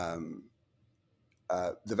 the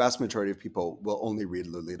vast majority of people will only read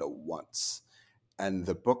Lolita once. And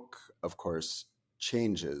the book, of course,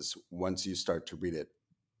 changes once you start to read it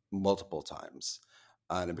multiple times.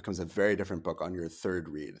 And it becomes a very different book on your third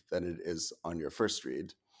read than it is on your first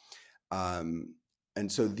read. And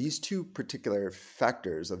so these two particular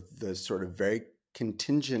factors of the sort of very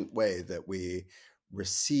contingent way that we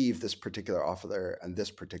receive this particular author and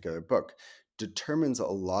this particular book determines a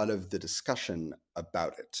lot of the discussion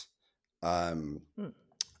about it,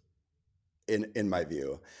 in my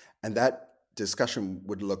view. And that discussion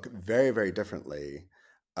would look very, very differently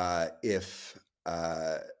if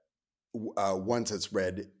once it's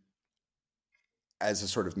read as a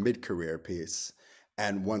sort of mid-career piece,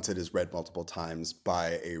 and once it is read multiple times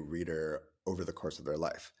by a reader over the course of their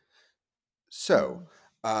life. So,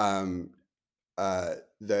 my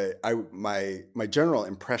general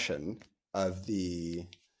impression of the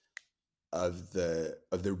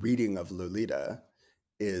reading of Lolita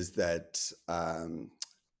is that,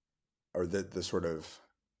 or the sort of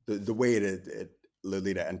the way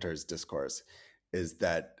Lolita enters discourse is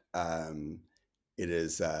that it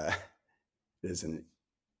is an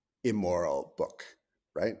immoral book,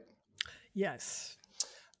 right? Yes.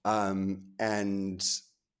 And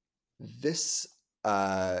this,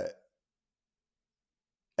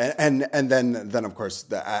 and then of course,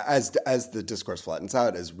 as the discourse flattens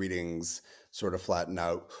out, as readings sort of flatten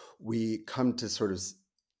out, we come to sort of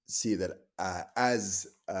see that as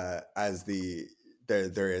there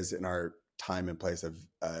is in our time and place of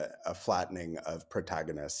a flattening of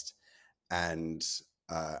protagonist and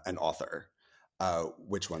an author,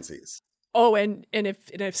 which one sees. Oh, and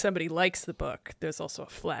if somebody likes the book, there's also a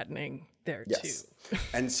flattening there Yes. too.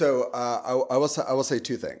 And so I will say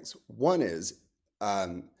two things. One is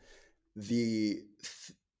this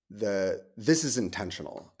is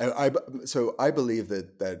intentional. So I believe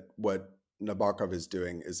that what Nabokov is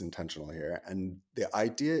doing is intentional here, and the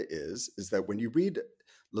idea is that when you read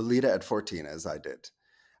Lolita at 14, as I did,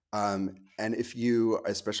 and if you,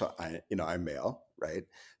 especially, I'm male, right?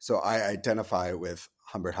 So I identify with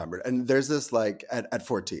Humbert, and there's this like at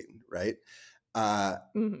 14, right?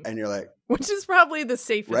 And you're like, which is probably the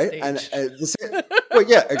safest right? age. Well,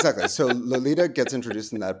 yeah, exactly. So Lolita gets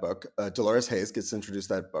introduced in that book. Dolores Hayes gets introduced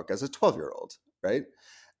in that book as a 12-year-old, right?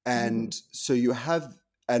 And so you have,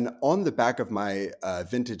 and on the back of my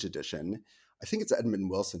vintage edition, I think it's Edmund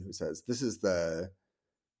Wilson who says this is the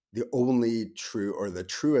only true or the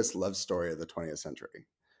truest love story of the 20th century,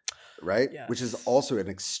 right? Yes. Which is also an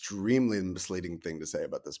extremely misleading thing to say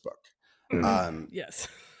about this book. Yes.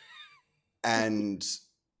 And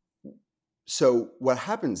so what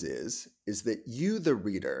happens is that you, the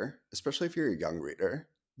reader, especially if you're a young reader,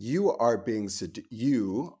 you are being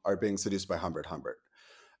seduced by Humbert.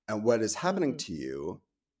 And what is happening to you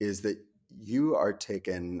is that you are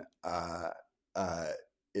taken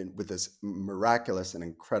with this miraculous and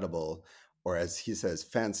incredible, or as he says,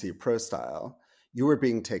 fancy prose style. You are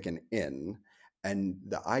being taken in, and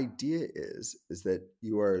the idea is that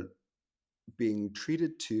you are being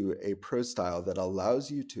treated to a prose style that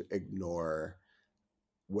allows you to ignore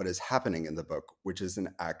what is happening in the book, which is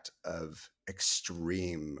an act of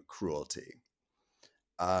extreme cruelty.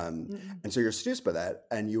 And so you're seduced by that,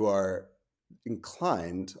 and you are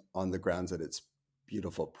inclined, on the grounds that it's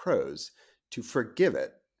beautiful prose, to forgive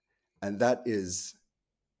it. And that is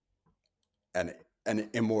an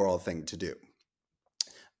immoral thing to do.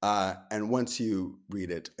 And once you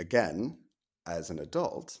read it again as an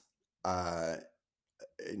adult,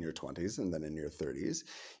 in your 20s and then in your 30s,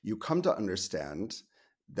 you come to understand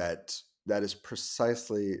that that is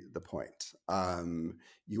precisely the point.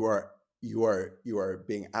 You are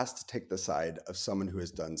being asked to take the side of someone who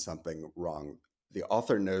has done something wrong. The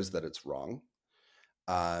author knows that it's wrong,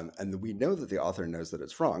 and we know that the author knows that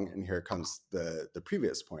it's wrong. And here comes the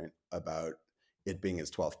previous point about it being his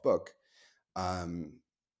 12th book.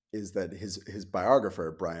 Is that his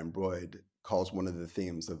biographer Brian Boyd calls one of the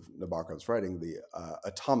themes of Nabokov's writing the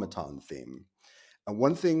automaton theme. And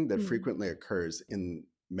one thing that frequently occurs in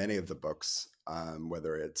many of the books,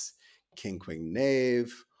 whether it's King, Queen,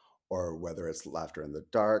 Knave, or whether it's Laughter in the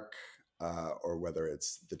Dark, or whether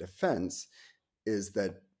it's The Defense, is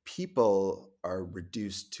that people are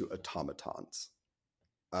reduced to automatons.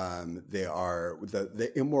 They are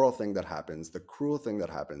the immoral thing that happens, the cruel thing that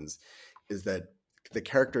happens, is that the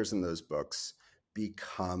characters in those books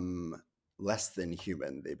become less than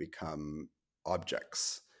human. They become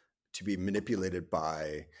objects to be manipulated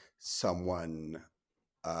by someone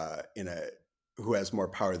who has more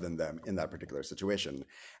power than them in that particular situation.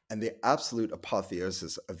 And the absolute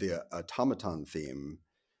apotheosis of the automaton theme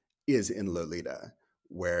is in Lolita,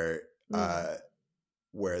 where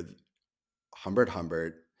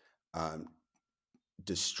Humbert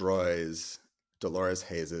destroys Dolores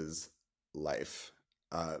Hayes's life,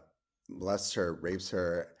 molests her, rapes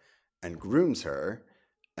her, and grooms her,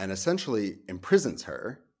 and essentially imprisons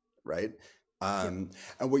her, right? And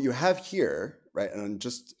what you have here, right? And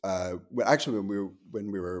just actually,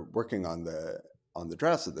 when we were working on the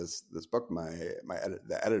drafts of this book,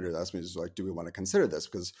 the editor asked me, just like, do we want to consider this?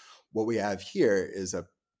 Because what we have here is a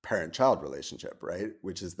parent-child relationship, right?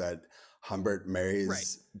 Which is that Humbert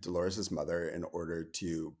marries Dolores's mother in order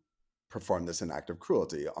to perform this act of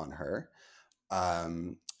cruelty on her.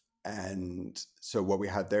 And so what we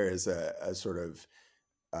have there is a sort of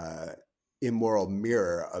immoral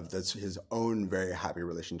mirror of his own very happy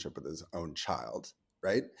relationship with his own child,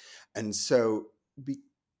 right? And so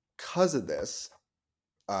because of this,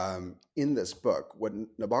 in this book, what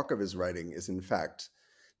Nabokov is writing is, in fact,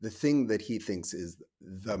 the thing that he thinks is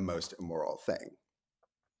the most immoral thing.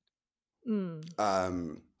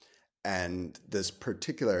 And this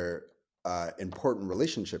particular important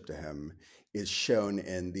relationship to him is shown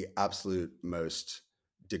in the absolute most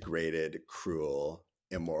degraded, cruel,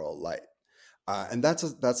 immoral light. And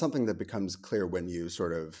that's something that becomes clear when you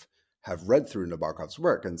sort of have read through Nabokov's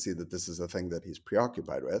work and see that this is a thing that he's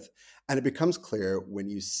preoccupied with. And it becomes clear when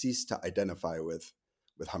you cease to identify with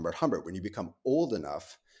Humbert, when you become old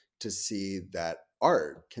enough to see that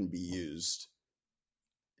art can be used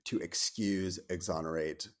to excuse,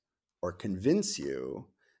 exonerate, or convince you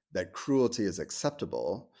that cruelty is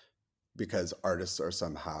acceptable because artists are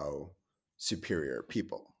somehow superior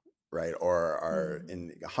people, right? Or are,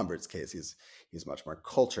 in Humbert's case, he's much more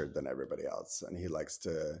cultured than everybody else, and he likes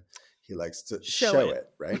to show it,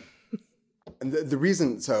 right? And the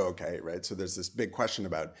reason, right? So there's this big question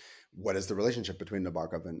about what is the relationship between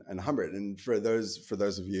Nabokov and Humbert. And for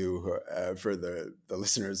those of you who, for the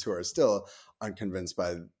listeners who are still unconvinced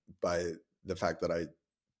by the fact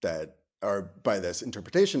or by this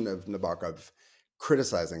interpretation of Nabokov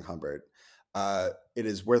criticizing Humbert, it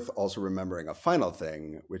is worth also remembering a final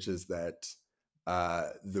thing, which is that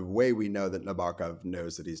the way we know that Nabokov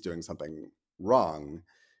knows that he's doing something wrong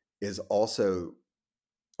is also,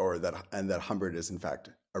 that Humbert is in fact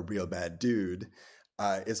a real bad dude,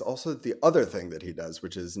 is also the other thing that he does,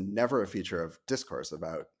 which is never a feature of discourse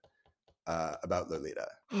about Lolita.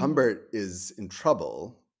 Humbert is in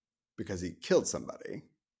trouble because he killed somebody,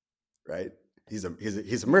 right? He's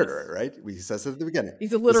a murderer, right? He says it at the beginning.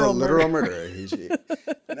 He's a literal murderer.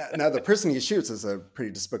 Now the person he shoots is a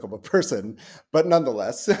pretty despicable person, but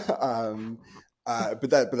nonetheless, but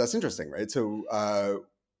that's interesting, right? So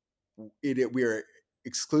we're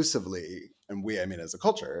exclusively, and I mean as a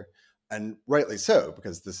culture, and rightly so,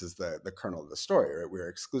 because this is the kernel of the story, right? We're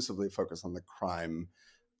exclusively focused on the crime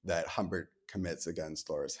that Humbert commits against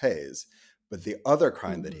Dolores Hayes. But the other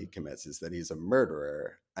crime that he commits is that he's a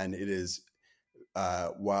murderer. And it is,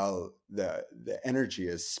 while the energy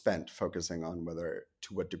is spent focusing on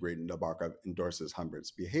to what degree Nabokov endorses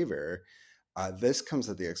Humbert's behavior, this comes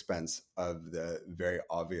at the expense of the very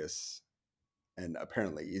obvious and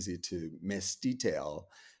apparently easy to miss detail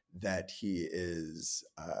that he is,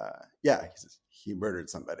 he murdered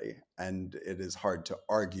somebody. And it is hard to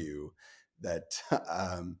argue that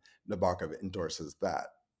Nabokov endorses that.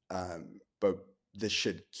 But this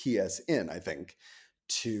should key us in, I think,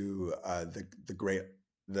 to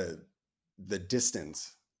the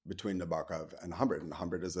distance between Nabokov and Humbert. And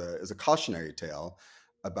Humbert is a cautionary tale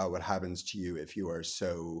about what happens to you if you are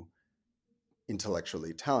so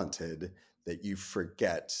intellectually talented that you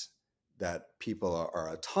forget that people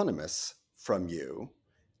are autonomous from you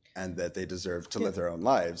and that they deserve to live their own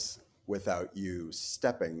lives without you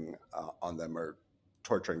stepping on them or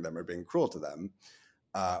torturing them or being cruel to them,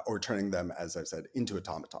 or turning them, as I've said, into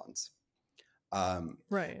automatons.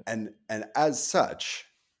 Right. And as such,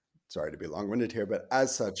 sorry to be long-winded here, but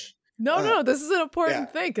as such, no, this is an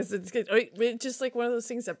important thing because it's just like one of those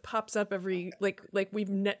things that pops up every like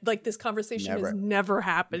this conversation has never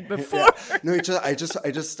happened before. No, I just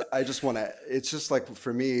want to. It's just like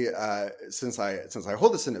for me, since I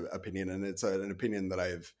hold this opinion, and it's an opinion that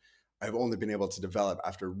I've only been able to develop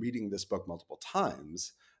after reading this book multiple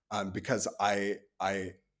times, because I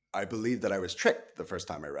believe that I was tricked the first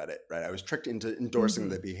time I read it. Right, I was tricked into endorsing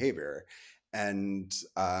the behavior, and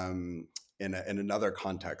in another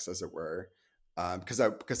context, as it were, because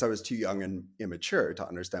I was too young and immature to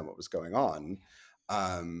understand what was going on,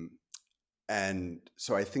 and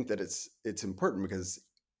so I think that it's important because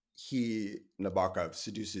Nabokov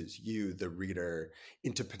seduces you, the reader,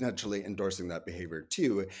 into potentially endorsing that behavior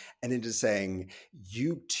too, and into saying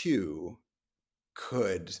you too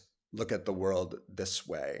could look at the world this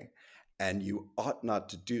way, and you ought not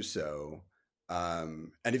to do so.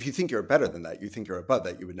 And if you think you're better than that, you think you're above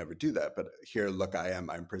that, you would never do that. But here, look,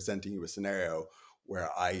 I'm presenting you a scenario where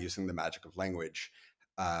I, using the magic of language,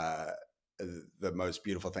 the most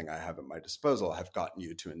beautiful thing I have at my disposal, have gotten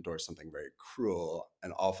you to endorse something very cruel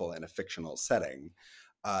and awful in a fictional setting.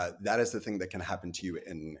 That is the thing that can happen to you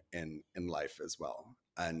in life as well.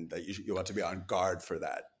 And that you want to be on guard for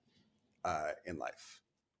that in life.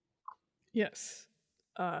 Yes.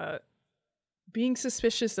 Being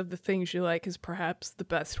suspicious of the things you like is perhaps the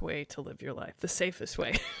best way to live your life, the safest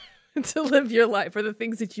way to live your life, or the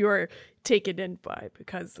things that you are taken in by.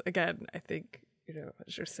 Because again, I think,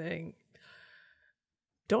 as you're saying,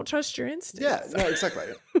 don't trust your instincts. Yeah, no, exactly.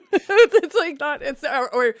 It's like not, it's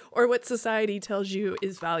or what society tells you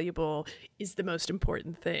is valuable is the most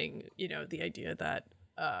important thing. The idea that,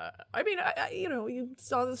 you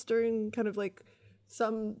saw this during kind of like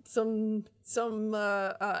some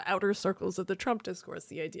outer circles of the Trump discourse,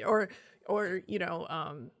 the idea, or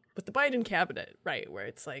with the Biden cabinet, right, where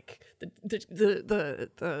it's like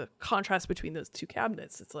the contrast between those two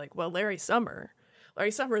cabinets. It's like, well, Larry Summer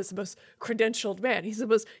is the most credentialed man. He's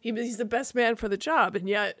the best man for the job, and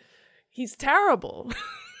yet he's terrible.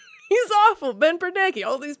 He's awful. Ben Bernanke.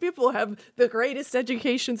 All these people have the greatest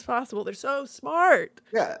educations possible. They're so smart.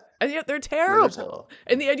 Yeah. And yet they're terrible.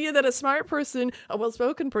 And the idea that a smart person, a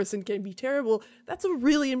well-spoken person can be terrible, that's a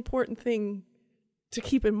really important thing to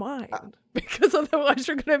keep in mind. Because otherwise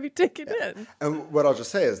you're going to be taken in. And what I'll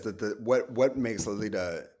just say is that what makes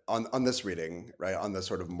Lolita, on this reading, right, on this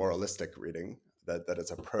sort of moralistic reading, that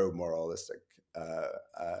it's a pro-moralistic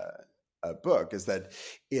book, is that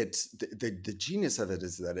the genius of it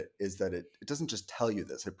is that it doesn't just tell you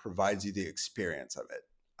this, it provides you the experience of it.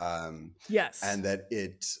 Yes. And that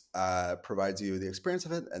it provides you the experience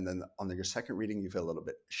of it, and then on your second reading you feel a little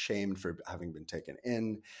bit ashamed for having been taken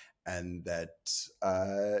in, and that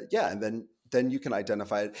and then you can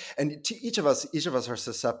identify it. And to each of us are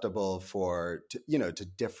susceptible to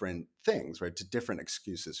different things, right, to different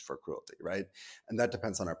excuses for cruelty, right, and that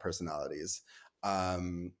depends on our personalities.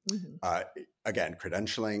 Again,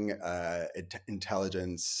 credentialing,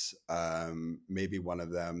 intelligence, maybe one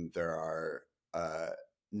of them. There are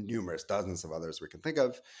numerous dozens of others we can think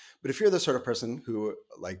of. But if you're the sort of person who,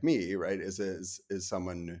 like me, right, is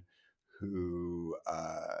someone who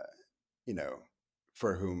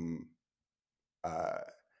for whom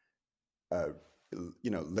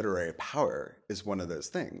literary power is one of those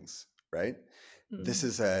things, right?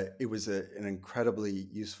 Mm-hmm. It was an incredibly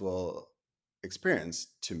useful experience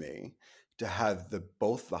to me to have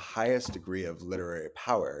both the highest degree of literary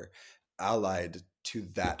power allied to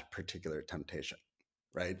that particular temptation,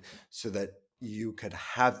 right? So that you could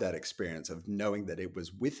have that experience of knowing that it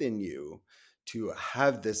was within you to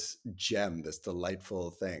have this gem, this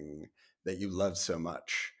delightful thing that you love so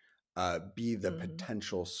much, be the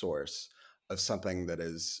potential source of something that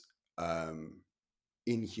is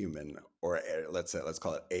inhuman, or let's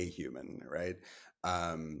call it ahuman, right?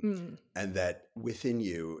 And that within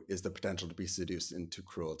you is the potential to be seduced into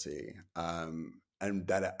cruelty. And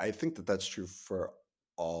that I think that that's true for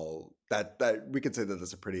all, that we could say that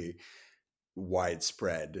that's a pretty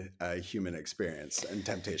widespread human experience and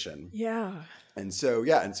temptation. Yeah. And so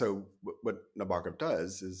what Nabokov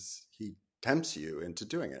does is he tempts you into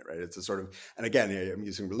doing it, right? It's a sort of, and again, I'm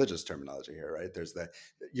using religious terminology here, right? There's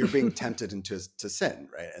you're being tempted into sin,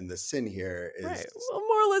 right? And the sin here is right. Well,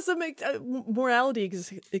 moralism, morality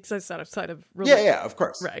exists outside of religion. Yeah, of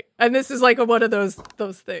course, right. And this is like one of those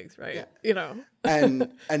things, right? Yeah. You know,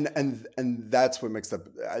 and that's what makes up.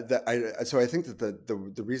 So I think that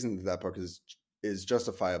the reason that book is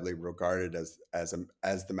justifiably regarded as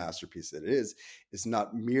the masterpiece that it is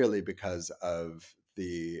not merely because of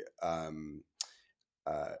the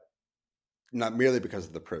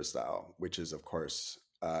prose style, which is of course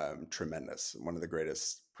tremendous, one of the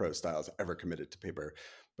greatest prose styles ever committed to paper,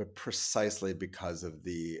 but precisely because of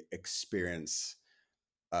the experience,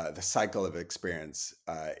 the cycle of experience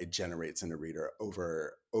it generates in a reader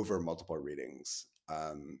over multiple readings,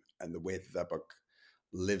 and the way that book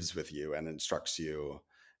lives with you and instructs you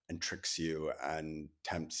and tricks you and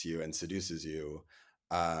tempts you and seduces you,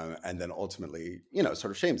 and then ultimately,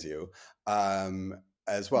 sort of shames you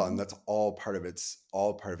as well. And that's all part of its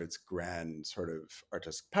grand sort of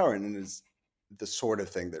artistic power, and it is the sort of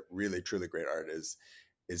thing that really truly great art is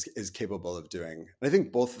capable of doing. And I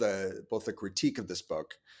think both the critique of this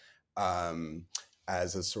book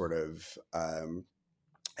as a sort of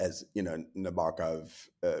as Nabokov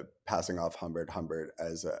passing off Humbert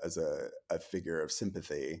as a figure of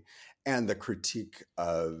sympathy, and the critique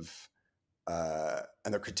of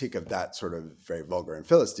that sort of very vulgar and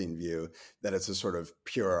Philistine view that it's a sort of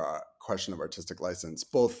pure question of artistic license,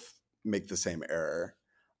 both make the same error,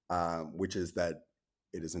 which is that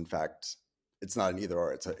it is in fact, it's not an either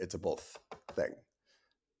or, it's a both thing,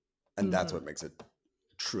 and that's what makes it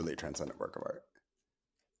truly transcendent work of art.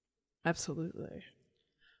 Absolutely.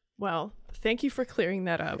 Well, thank you for clearing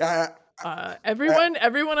that up.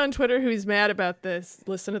 Everyone on Twitter who's mad about this,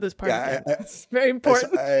 listen to this part again. It's very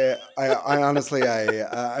important. I honestly,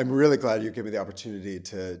 I'm really glad you gave me the opportunity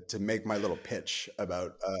to make my little pitch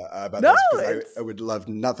about this, because I would love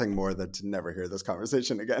nothing more than to never hear this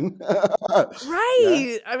conversation again. Right.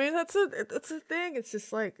 Yeah? I mean, that's a thing. It's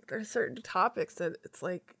just like there are certain topics that it's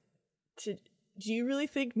like, do you really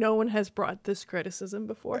think no one has brought this criticism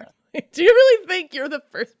before? Yeah. Do you really think you're the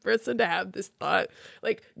first person to have this thought?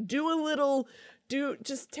 Like,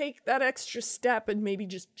 just take that extra step and maybe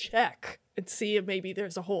just check and see if maybe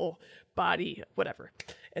there's a whole body, whatever.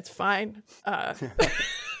 It's fine.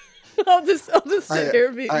 I'll just sit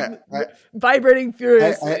here vibrating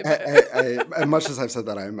furiously. And much as I've said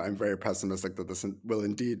that, I'm very pessimistic that this will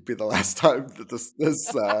indeed be the last time that this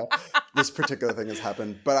particular thing has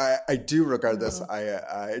happened. But I do regard this.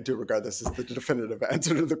 I do regard this as the definitive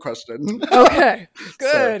answer to the question. Okay,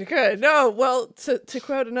 good. No, well, to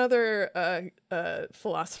quote another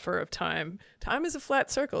philosopher of time is a flat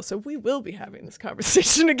circle. So we will be having this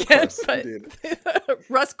conversation again. Course, but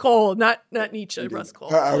Russ Cole, not Nietzsche. Indeed. Russ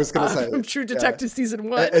Cole. I was going to say from True Detective season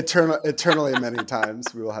 1. Eternally, many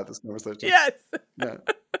times we will have this conversation. Yes. Yeah.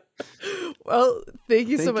 Well, thank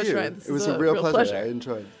you so much, Ryan. It was a real pleasure. I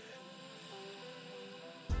enjoyed.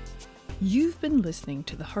 You've been listening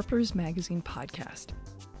to the Harper's Magazine podcast,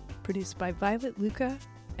 produced by Violet Luca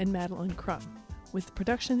and Madeline Crum, with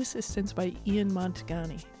production assistance by Ian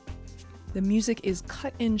Montagani. The music is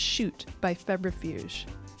Cut and Shoot by Febrifuge.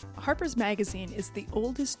 Harper's Magazine is the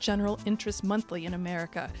oldest general interest monthly in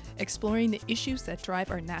America, exploring the issues that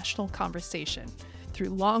drive our national conversation through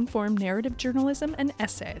long-form narrative journalism and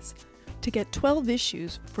essays. To get 12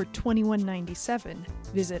 issues for $21.97,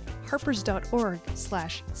 visit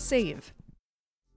harpers.org/save.